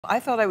I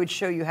thought I would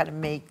show you how to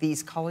make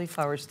these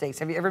cauliflower steaks.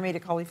 Have you ever made a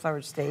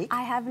cauliflower steak?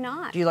 I have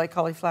not. Do you like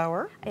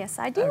cauliflower? Yes,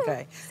 I do.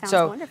 Okay. Sounds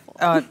so, wonderful.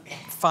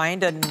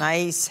 Find a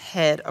nice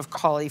head of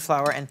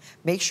cauliflower and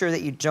make sure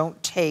that you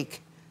don't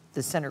take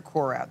the center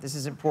core out. This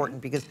is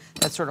important because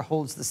that sort of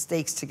holds the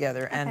steaks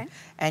together.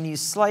 And you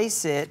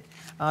slice it.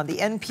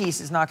 The end piece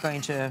is not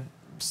going to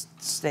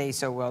stay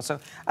so well. So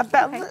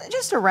about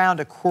just around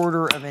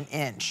 1/4 of an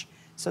inch.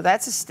 So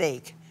that's a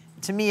steak.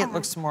 To me, it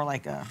looks more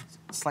like a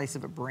slice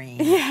of a brain.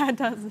 Yeah, it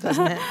does.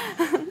 Doesn't it?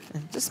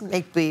 Just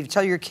make believe.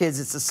 Tell your kids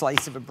it's a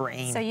slice of a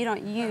brain. So you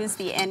don't use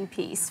the end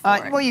piece for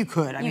it? Well, you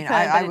could. I mean,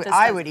 could,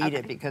 I would eat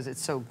it because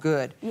it's so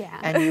good. Yeah.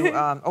 And you,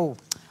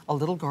 a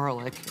little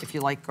garlic, if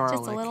you like garlic.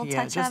 Just a little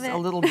yeah, touch just of it? a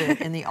little bit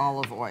in the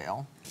olive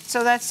oil.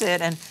 So that's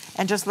it, and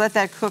just let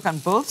that cook on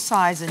both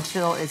sides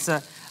until it's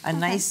a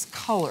nice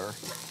color.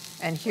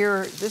 And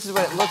here, this is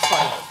what it looks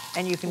like.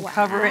 And you can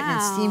cover it and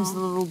it steams the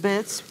little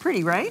bits.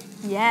 Pretty, right?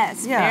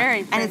 Yes, yeah.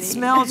 very pretty. And it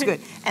smells good.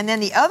 And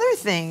then the other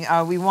thing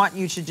we want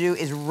you to do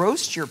is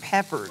roast your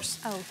peppers.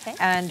 Okay.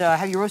 And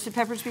have you roasted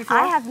peppers before?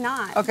 I have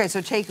not. Okay,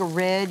 so take a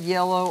red,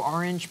 yellow,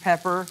 orange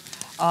pepper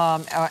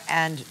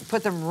and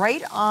put them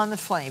right on the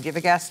flame. Do you have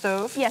a gas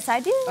stove? Yes, I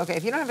do. Okay,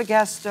 if you don't have a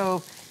gas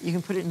stove, you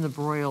can put it in the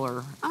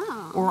broiler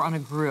or on a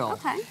grill.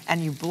 Okay.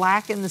 And you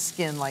blacken the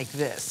skin like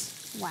this.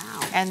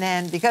 Wow. And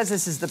then, because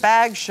this is the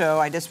bag show,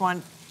 I just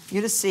want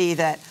you to see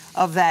that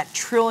of that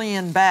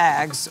trillion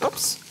bags,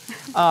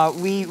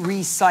 we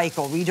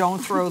recycle. We don't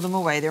throw them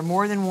away. They're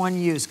more than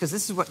one use, because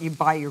this is what you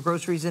buy your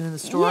groceries in the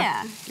store.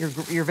 Yeah.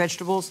 Your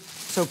vegetables.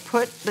 So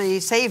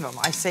save them.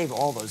 I save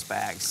all those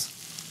bags.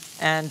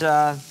 And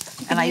I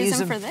use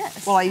them for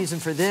this. Well, I use them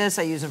for this.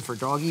 I use them for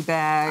doggy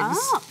bags.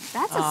 Oh,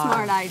 that's a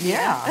smart idea.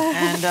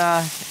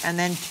 Yeah. And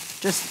then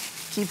just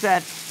keep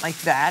that like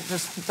that.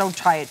 Just don't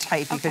tie it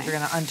tight because you're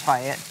going to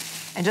untie it.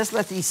 And just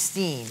let these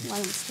steam.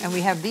 Let them steam. And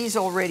we have these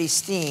already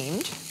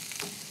steamed.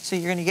 So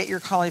you're going to get your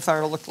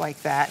cauliflower to look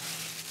like that.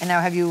 And now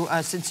have you,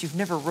 since you've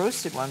never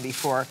roasted one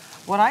before,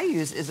 what I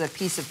use is a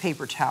piece of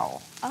paper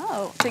towel.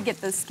 Oh, to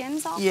get the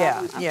skins off?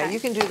 Yeah, of them? yeah,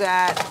 you can do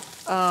that.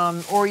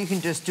 Or you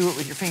can just do it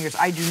with your fingers.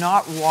 I do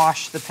not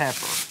wash the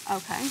pepper.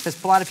 Okay.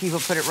 Because a lot of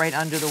people put it right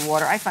under the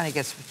water. I find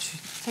it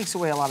takes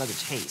away a lot of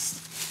the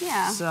taste.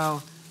 Yeah.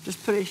 So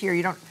just put it here.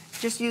 You don't.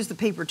 Just use the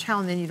paper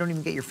towel, and then you don't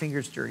even get your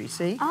fingers dirty,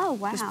 see? Oh,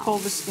 wow. Just pull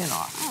the skin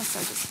off. Oh, so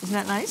just... Isn't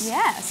that nice?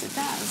 Yes, it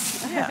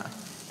does. Yeah.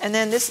 And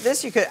then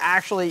this you could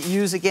actually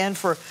use again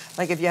for,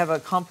 like if you have a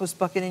compost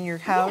bucket in your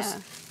house,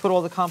 put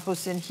all the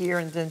compost in here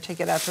and then take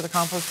it out to the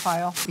compost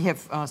pile. We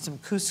have some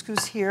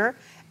couscous here,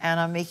 and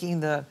I'm making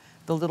the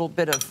little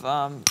bit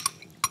of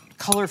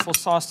colorful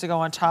sauce to go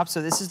on top.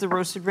 So this is the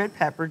roasted red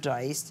pepper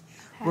diced.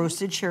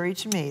 Roasted cherry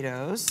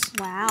tomatoes.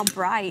 Wow,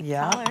 bright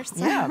colors.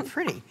 Yeah,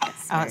 pretty.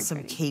 Some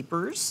pretty.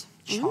 Capers,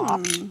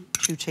 chopped,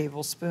 2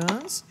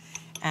 tablespoons.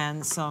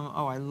 And some,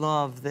 I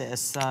love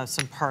this,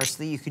 some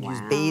parsley. You could use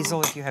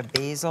basil if you have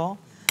basil.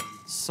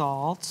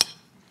 Salt,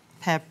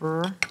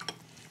 pepper, a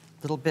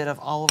little bit of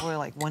olive oil,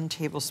 like 1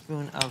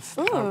 tablespoon of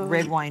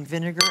red wine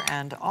vinegar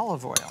and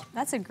olive oil.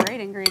 That's a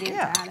great ingredient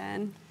to add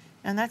in.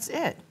 And that's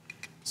it.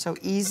 So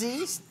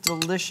easy,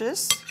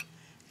 delicious.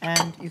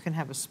 And you can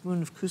have a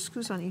spoon of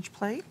couscous on each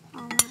plate.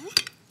 All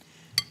right.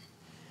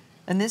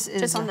 And this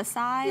is... Just on the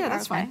side? Yeah,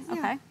 that's fine.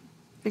 Okay. Yeah.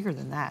 Bigger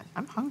than that.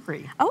 I'm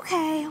hungry.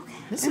 Okay.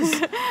 This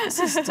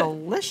is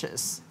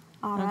delicious.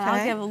 All right,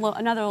 I'll give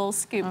another little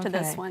scoop to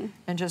this one.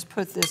 And just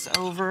put this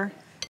over